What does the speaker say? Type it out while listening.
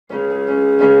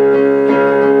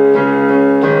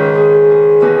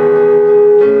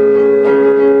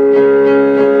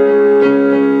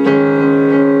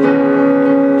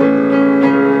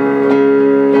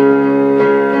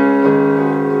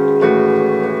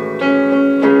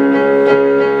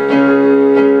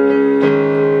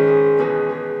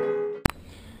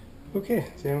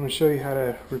to show you how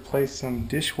to replace some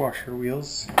dishwasher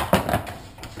wheels.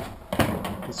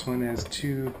 This one has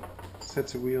two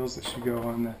sets of wheels that should go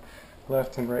on the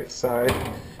left and right side.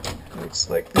 Looks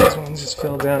like these ones just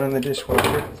fell down in the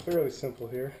dishwasher. It's really simple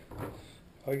here.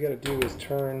 All you got to do is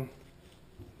turn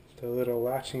the little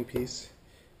latching piece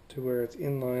to where it's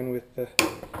in line with the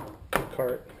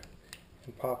cart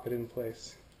and pop it in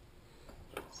place.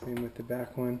 Same with the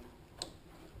back one.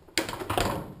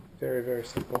 Very, very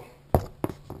simple.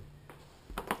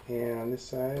 And on this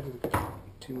side, we've got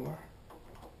two more.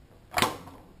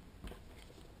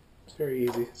 It's very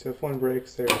easy. So if one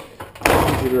breaks, they're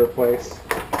easy to replace.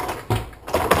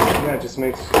 And that just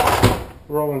makes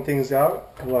rolling things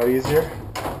out a lot easier.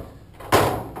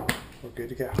 We're good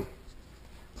to go.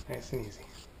 Nice and easy.